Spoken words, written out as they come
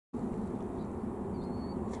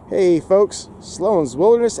Hey folks, Sloan's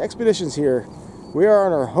Wilderness Expeditions here. We are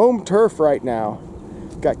on our home turf right now.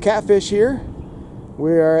 Got catfish here.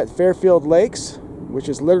 We are at Fairfield Lakes, which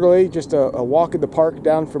is literally just a walk in the park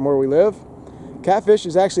down from where we live. Catfish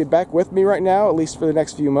is actually back with me right now, at least for the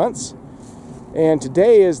next few months. And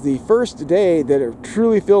today is the first day that it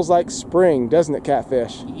truly feels like spring, doesn't it,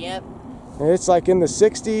 Catfish? Yep. And it's like in the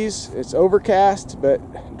 60s. It's overcast,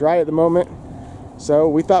 but dry at the moment. So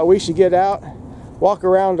we thought we should get out, walk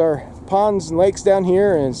around our ponds and lakes down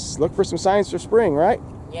here and look for some signs for spring, right?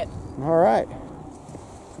 Yep. All right.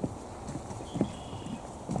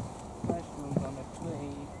 Mushrooms on the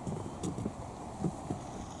tree.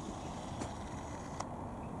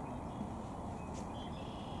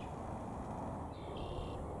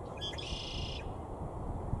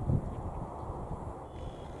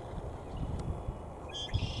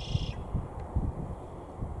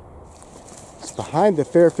 Behind the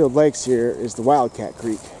Fairfield Lakes here is the Wildcat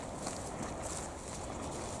Creek.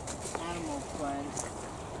 Animal friend.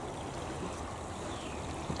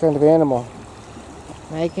 What kind of animal?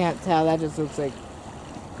 I can't tell. That just looks like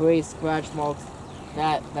gray scratch marks.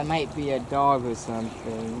 That might be a dog or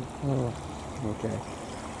something. Oh, okay.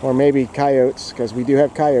 Or maybe coyotes, because we do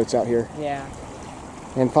have coyotes out here. Yeah.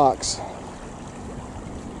 And fox.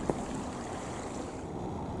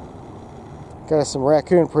 Got some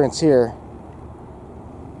raccoon prints here.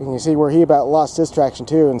 You can see where he about lost his traction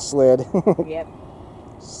too and slid. Yep.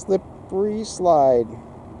 Slippery slide.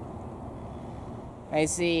 I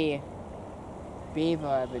see beaver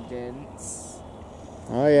evidence.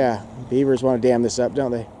 Oh yeah, beavers want to dam this up, don't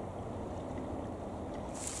they?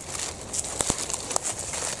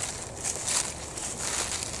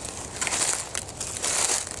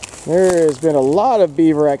 There has been a lot of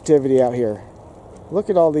beaver activity out here. Look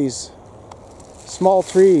at all these small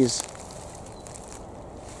trees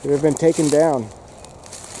that have been taken down.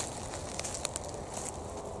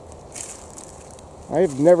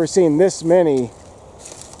 I've never seen this many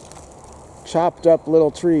chopped up little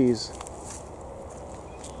trees.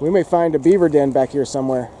 We may find a beaver den back here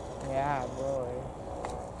somewhere. Yeah, boy.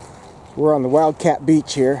 We're on the Wildcat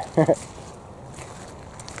Beach here.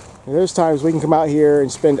 There's times we can come out here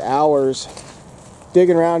and spend hours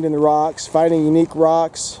digging around in the rocks, finding unique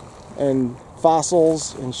rocks and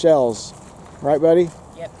fossils and shells. Right, buddy?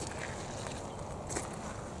 Yep.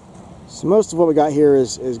 So most of what we got here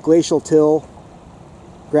is glacial till,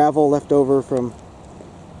 gravel left over from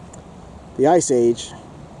the Ice Age.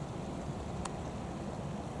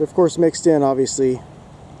 But of course mixed in, obviously,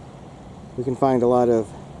 we can find a lot of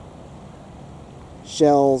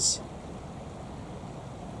shells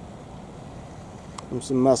and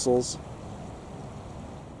some mussels,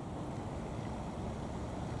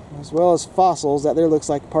 as well as fossils. That there looks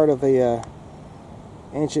like part of a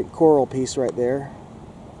ancient coral piece right there.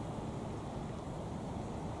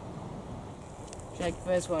 Check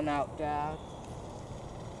this one out, Dad.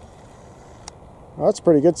 Well, that's a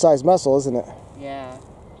pretty good sized mussel, isn't it? Yeah.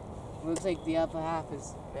 Looks like the upper half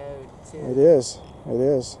is buried too. It is. It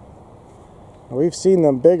is. We've seen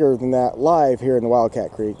them bigger than that live here in the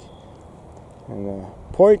Wildcat Creek. And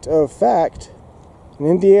point of fact, in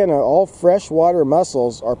Indiana, all freshwater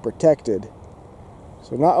mussels are protected.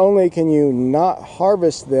 So not only can you not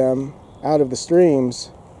harvest them out of the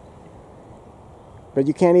streams, but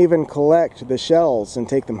you can't even collect the shells and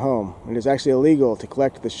take them home. It is actually illegal to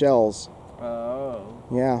collect the shells. Oh.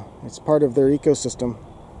 Yeah, it's part of their ecosystem.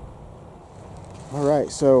 Alright,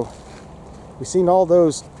 so we've seen all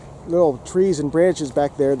those little trees and branches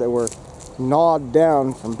back there that were gnawed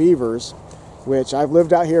down from beavers, which I've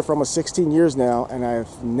lived out here for almost 16 years now, and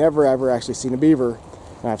I've never ever actually seen a beaver.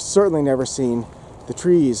 And I've certainly never seen the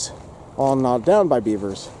trees all gnawed down by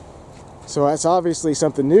beavers. So that's obviously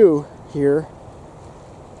something new here,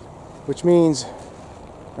 which means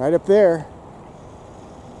right up there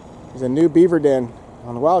is a new beaver den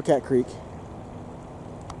on the Wildcat Creek.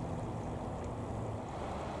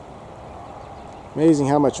 Amazing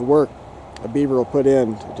how much work a beaver will put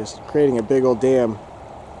in to just creating a big old dam,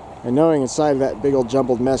 and knowing inside of that big old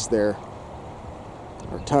jumbled mess there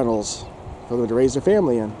are tunnels for them to raise their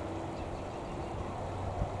family in.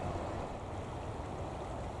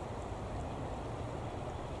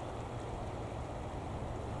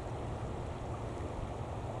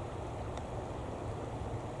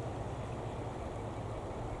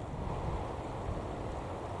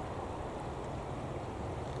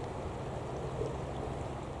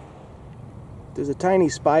 Does a tiny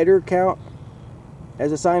spider count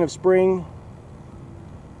as a sign of spring?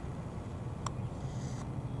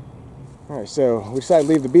 Alright, so we decided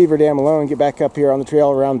to leave the beaver dam alone and get back up here on the trail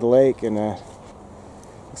around the lake and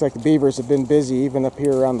Looks like the beavers have been busy even up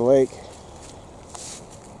here around the lake.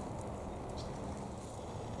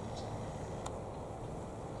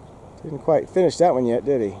 Didn't quite finish that one yet,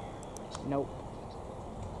 did he? Nope.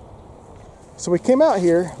 So we came out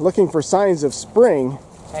here looking for signs of spring.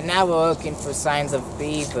 And now we're looking for signs of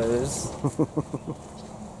beavers.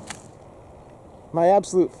 My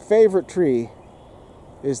absolute favorite tree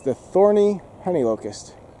is the thorny honey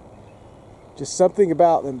locust. Just something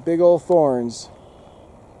about them big old thorns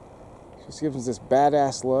just gives us this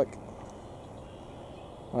badass look.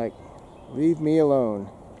 Like, leave me alone.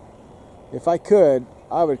 If I could,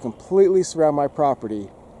 I would completely surround my property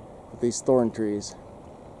with these thorn trees,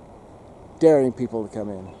 daring people to come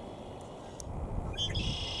in.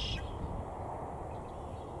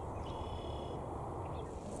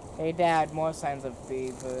 Hey Dad, more signs of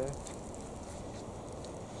beaver.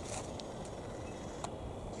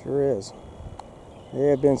 Sure is.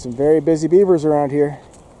 There have been some very busy beavers around here.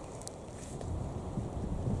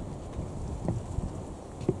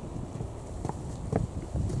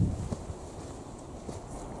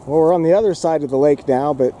 Well, we're on the other side of the lake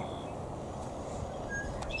now, but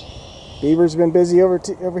beavers have been busy over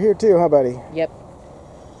here too, huh, buddy? Yep.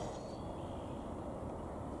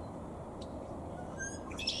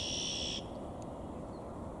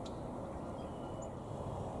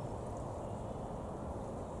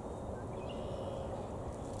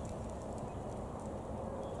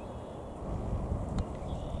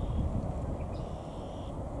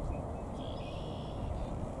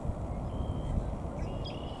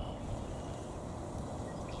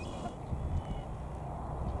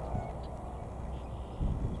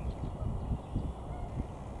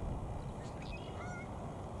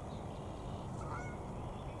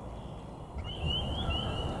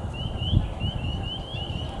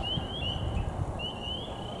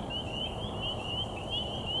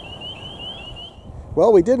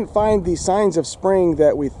 Well, we didn't find the signs of spring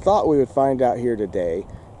that we thought we would find out here today.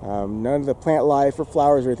 None of the plant life or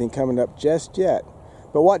flowers or anything coming up just yet.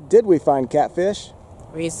 But what did we find, Catfish?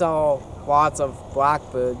 We saw lots of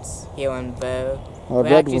blackbirds here and there. Oh, we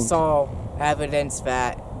actually saw evidence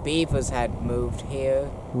that beavers had moved here.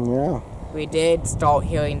 Yeah. We did start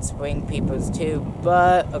hearing spring peepers too,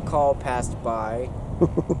 but a call passed by.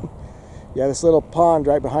 Yeah, this little pond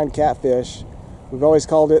right behind Catfish, we've always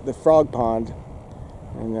called it the frog pond.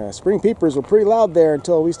 And spring peepers were pretty loud there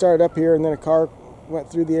until we started up here, and then a car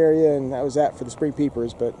went through the area, and that was that for the spring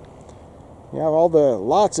peepers. But yeah,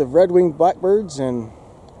 lots of red-winged blackbirds and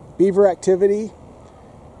beaver activity.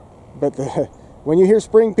 But when you hear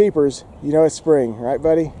spring peepers, you know it's spring, right,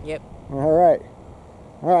 buddy? Yep. All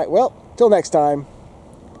right. Well, till next time.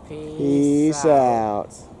 Peace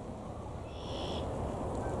out.